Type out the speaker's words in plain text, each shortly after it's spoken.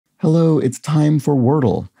Hello, it's time for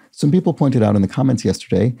Wordle. Some people pointed out in the comments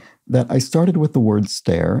yesterday that I started with the word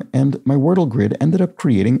stare, and my Wordle grid ended up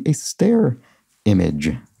creating a stare image.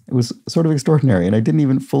 It was sort of extraordinary, and I didn't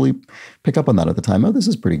even fully pick up on that at the time. Oh, this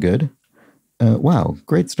is pretty good. Wow,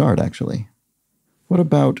 great start, actually. What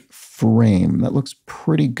about frame? That looks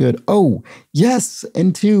pretty good. Oh, yes,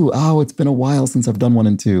 and two. Oh, it's been a while since I've done one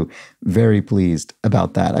and two. Very pleased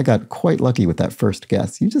about that. I got quite lucky with that first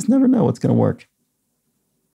guess. You just never know what's going to work.